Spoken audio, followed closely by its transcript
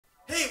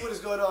Hey, what is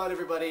going on,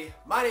 everybody?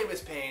 My name is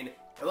Payne,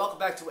 and welcome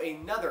back to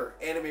another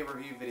anime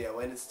review video,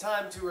 and it's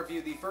time to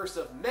review the first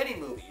of many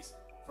movies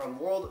from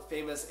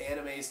world-famous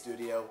anime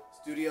studio,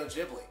 Studio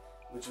Ghibli,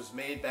 which was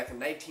made back in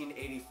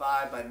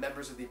 1985 by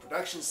members of the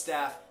production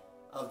staff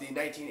of the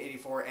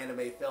 1984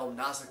 anime film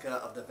Nausicaa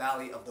of the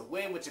Valley of the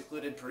Wind, which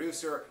included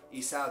producer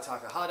Isao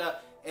Takahata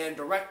and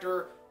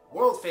director,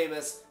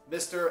 world-famous,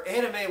 Mr.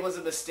 Anime Was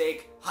a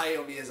Mistake,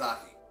 Hayao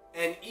Miyazaki.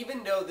 And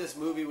even though this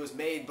movie was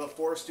made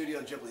before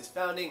Studio Ghibli's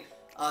founding,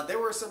 there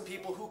were some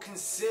people who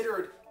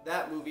considered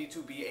that movie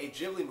to be a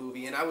Ghibli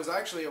movie, and I was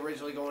actually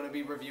originally going to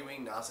be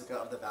reviewing Nausicaa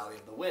of the Valley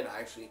of the Wind. I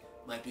actually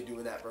might be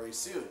doing that very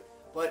soon.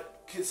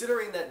 But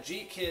considering that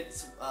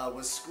G-Kids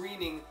was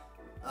screening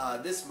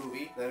this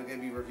movie that I'm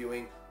going to be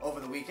reviewing over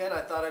the weekend,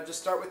 I thought I'd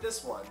just start with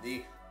this one,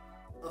 the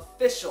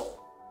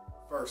official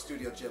first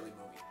Studio Ghibli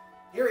movie.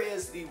 Here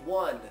is the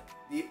one,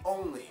 the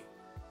only,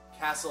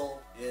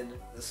 Castle in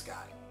the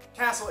Sky.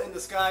 Castle in the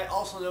Sky,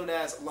 also known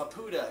as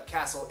Laputa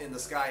Castle in the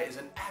Sky, is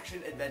an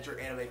action-adventure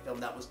anime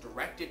film that was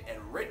directed and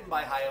written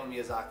by Hayao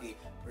Miyazaki,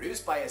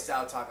 produced by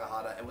Isao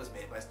Takahata, and was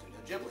made by Studio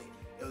Ghibli.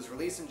 It was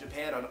released in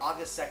Japan on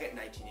August 2nd,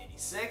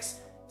 1986,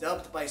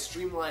 dubbed by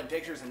Streamline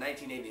Pictures in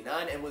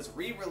 1989, and was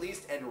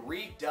re-released and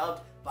redubbed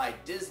by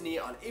Disney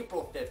on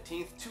April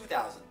 15th,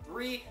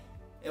 2003.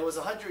 It was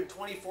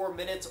 124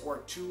 minutes or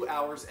 2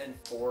 hours and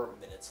 4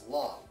 minutes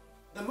long.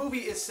 The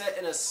movie is set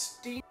in a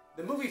steep...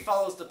 The movie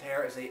follows the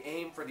pair as they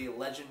aim for the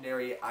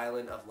legendary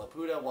island of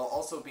Laputa while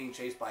also being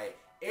chased by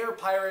air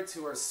pirates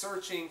who are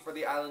searching for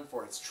the island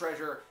for its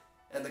treasure,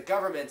 and the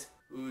government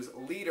whose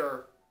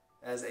leader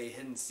has a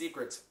hidden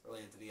secret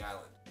related to the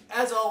island.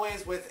 As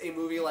always, with a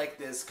movie like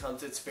this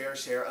comes its fair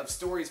share of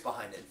stories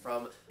behind it,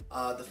 from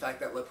the fact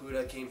that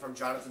Laputa came from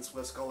Jonathan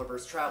Swift's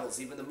Gulliver's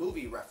Travels, even the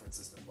movie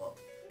references the book,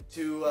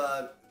 to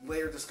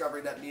later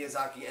discovering that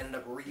Miyazaki ended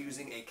up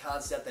reusing a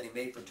concept that he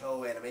made for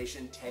Toho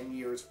Animation 10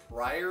 years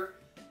prior,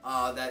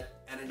 that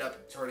ended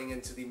up turning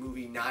into the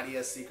movie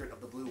Nadia, Secret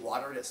of the Blue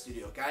Water that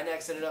Studio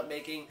Gainax ended up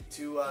making,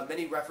 to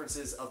many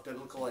references of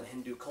biblical and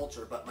Hindu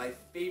culture. But my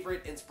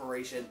favorite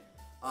inspiration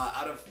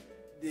out of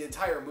the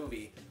entire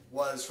movie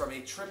was from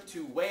a trip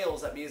to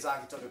Wales that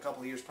Miyazaki took a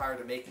couple of years prior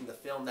to making the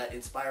film that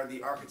inspired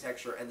the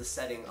architecture and the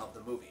setting of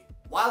the movie.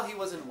 While he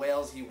was in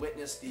Wales, he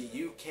witnessed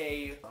the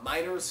UK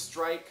miners'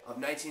 strike of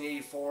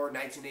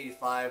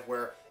 1984-1985,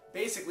 where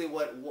basically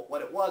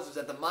what it was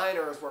that the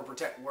miners were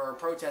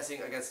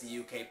protesting against the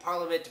UK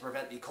Parliament to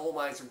prevent the coal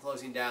mines from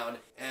closing down.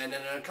 And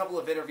in a couple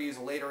of interviews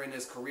later in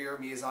his career,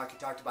 Miyazaki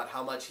talked about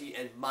how much he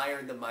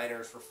admired the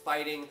miners for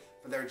fighting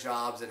for their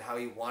jobs and how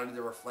he wanted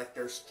to reflect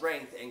their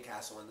strength in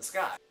Castle in the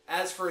Sky.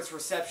 As for its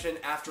reception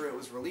after it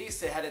was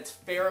released, it had its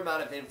fair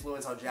amount of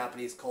influence on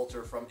Japanese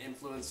culture, from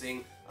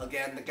influencing,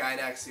 again, the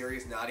Gainax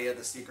series Nadia,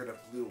 The Secret of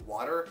Blue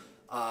Water,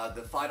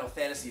 the Final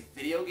Fantasy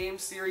video game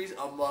series,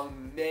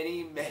 among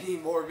many, many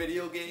more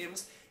video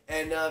games,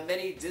 and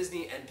many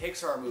Disney and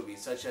Pixar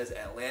movies, such as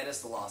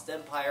Atlantis, The Lost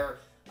Empire,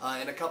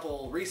 and a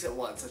couple recent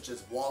ones, such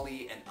as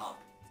WALL-E and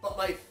Up. But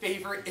my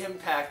favorite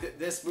impact that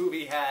this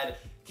movie had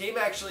came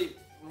actually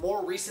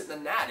more recent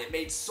than that. It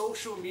made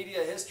social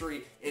media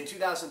history in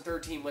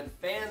 2013 when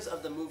fans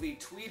of the movie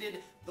tweeted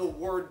the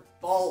word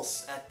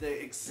 "balse" at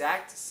the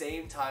exact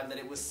same time that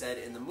it was said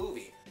in the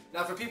movie.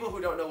 Now, for people who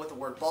don't know what the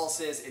word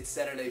 "balse" is, it's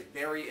said in a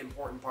very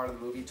important part of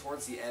the movie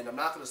towards the end. I'm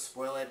not going to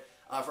spoil it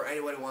for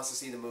anyone who wants to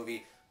see the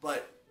movie,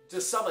 but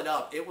to sum it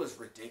up, it was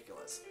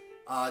ridiculous.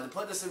 To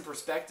put this in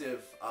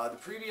perspective, the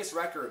previous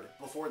record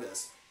before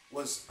this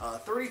was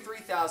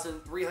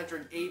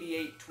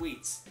 33,388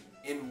 tweets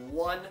in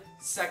 1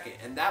 second,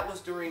 and that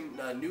was during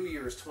New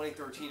Year's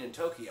 2013 in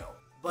Tokyo.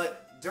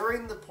 But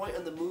during the point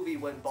of the movie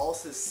when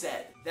balse is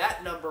said,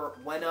 that number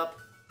went up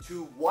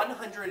to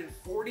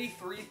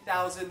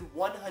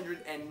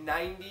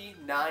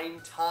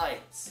 143,199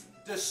 times,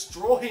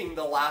 destroying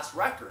the last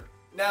record.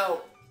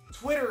 Now,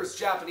 Twitter's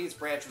Japanese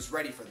branch was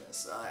ready for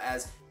this,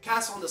 as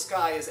Castle in the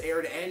Sky is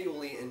aired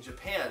annually in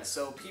Japan,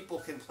 so people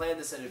can plan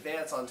this in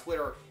advance on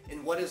Twitter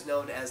in what is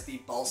known as the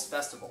Balse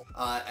Festival.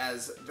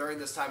 As during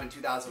this time in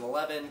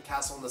 2011,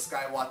 Castle in the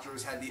Sky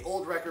watchers had the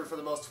old record for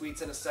the most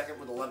tweets in a second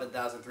with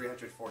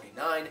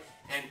 11,349,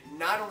 and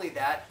not only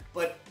that,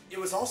 but it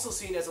was also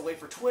seen as a way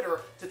for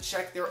Twitter to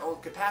check their own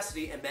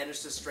capacity and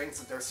manage the strengths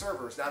of their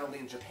servers, not only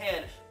in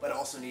Japan, but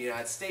also in the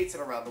United States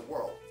and around the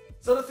world.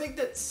 So to think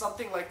that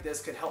something like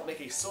this could help make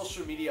a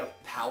social media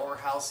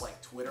powerhouse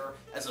like Twitter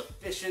as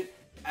efficient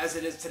as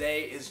it is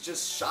today is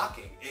just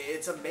shocking.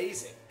 It's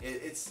amazing.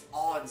 It's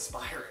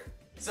awe-inspiring.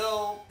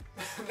 So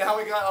now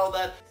we got all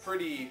that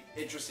pretty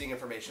interesting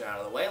information out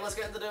of the way, let's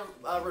get into the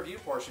review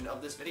portion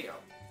of this video.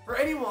 For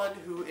anyone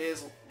who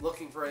is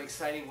looking for an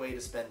exciting way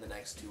to spend the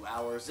next 2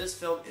 hours, this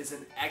film is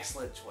an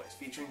excellent choice,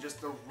 featuring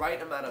just the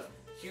right amount of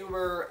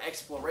humor,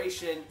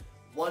 exploration,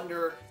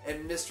 wonder,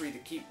 and mystery to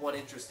keep one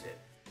interested.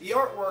 The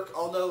artwork,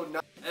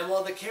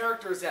 while the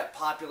characters that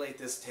populate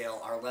this tale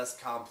are less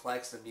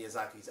complex than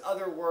Miyazaki's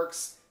other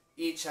works,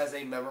 each has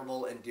a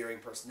memorable, endearing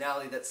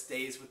personality that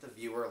stays with the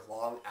viewer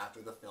long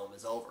after the film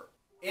is over.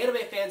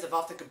 Anime fans have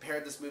often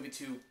compared this movie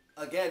to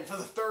again, for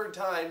the third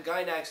time,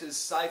 Gainax's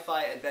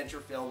sci-fi adventure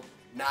film,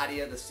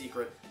 Nadia, The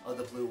Secret of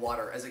the Blue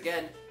Water. As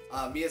again,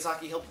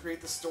 Miyazaki helped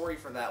create the story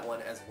for that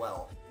one as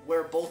well.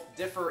 Where both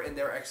differ in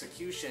their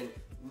execution,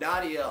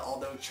 Nadia,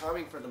 although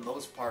charming for the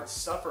most part,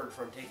 suffered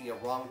from taking a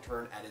wrong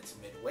turn at its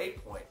midway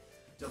point,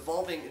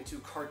 devolving into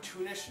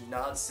cartoonish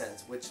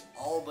nonsense which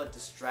all but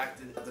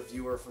distracted the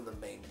viewer from the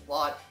main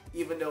plot,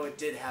 even though it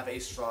did have a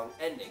strong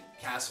ending.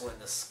 Castle in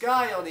the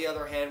Sky, on the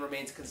other hand,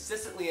 remains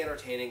consistently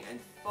entertaining and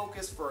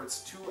focused for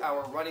its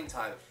 2-hour running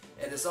time,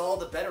 and is all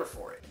the better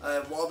for it.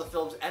 While the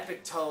film's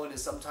epic tone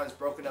is sometimes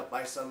broken up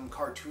by some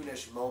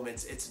cartoonish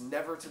moments, it's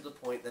never to the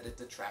point that it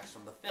detracts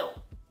from the film.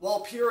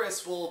 While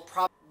purists will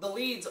the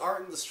leads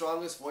aren't the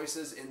strongest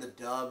voices in the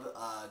dub.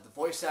 The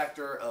voice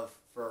actor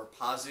for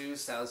Pazu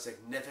sounds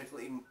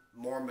significantly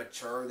more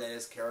mature than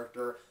his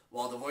character,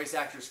 while the voice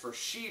actress for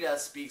Shida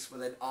speaks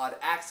with an odd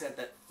accent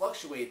that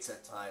fluctuates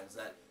at times.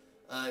 That,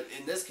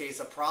 in this case,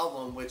 a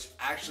problem which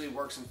actually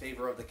works in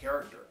favor of the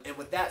character. And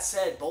with that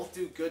said, both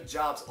do good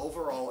jobs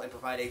overall and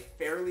provide a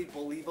fairly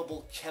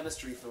believable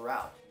chemistry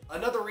throughout.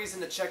 Another reason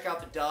to check out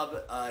the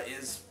dub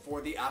is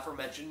for the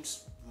aforementioned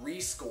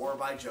rescore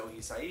by Joe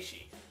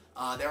Hisaishi.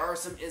 There are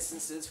some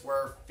instances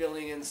where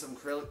filling in some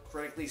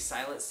critically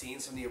silent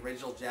scenes from the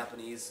original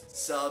Japanese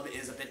sub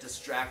is a bit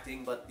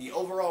distracting, but the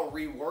overall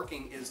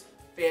reworking is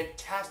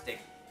fantastic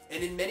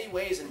and in many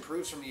ways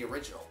improves from the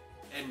original.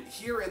 And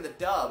here in the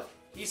dub,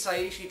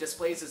 Hisaishi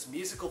displays his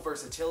musical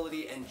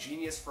versatility and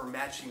genius for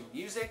matching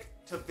music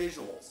to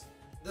visuals.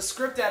 The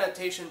script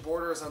adaptation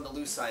borders on the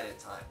loose side at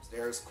times.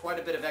 There's quite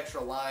a bit of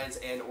extra lines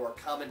and or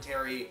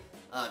commentary,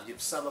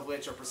 some of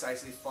which are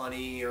precisely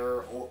funny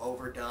or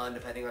overdone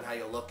depending on how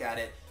you look at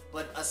it.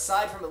 But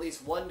aside from at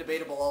least one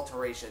debatable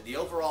alteration, the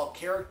overall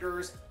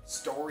characters,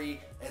 story,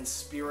 and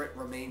spirit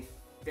remain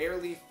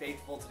fairly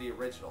faithful to the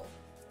original.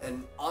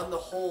 And on the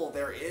whole,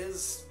 there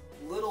is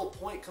little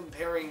point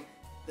comparing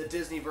the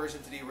Disney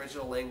version to the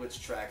original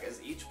language track,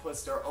 as each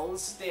puts their own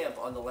stamp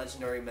on the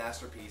legendary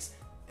masterpiece,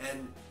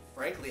 and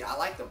frankly, I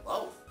like them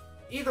both.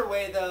 Either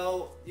way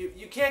though,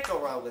 you can't go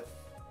wrong with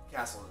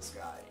Castle in the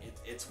Sky.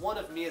 It's one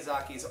of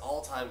Miyazaki's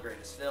all-time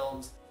greatest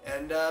films,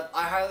 and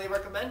I highly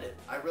recommend it.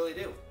 I really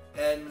do.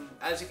 And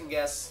as you can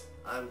guess,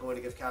 I'm going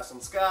to give Castle in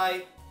the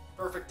Sky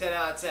perfect 10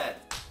 out of 10.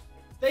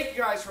 Thank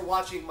you guys for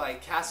watching my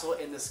Castle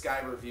in the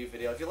Sky review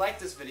video. If you like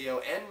this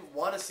video and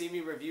want to see me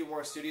review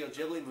more Studio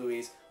Ghibli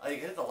movies, you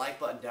can hit the like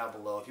button down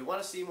below. If you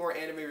want to see more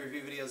anime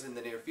review videos in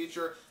the near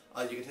future,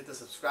 you can hit the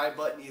subscribe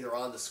button either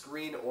on the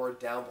screen or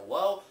down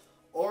below.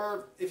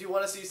 Or if you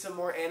want to see some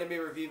more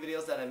anime review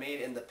videos that I made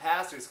in the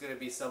past, there's going to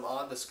be some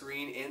on the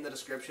screen in the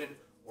description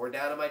or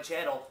down on my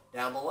channel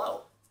down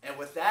below. And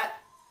with that,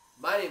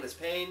 my name is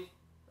Payne.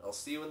 I'll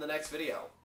see you in the next video.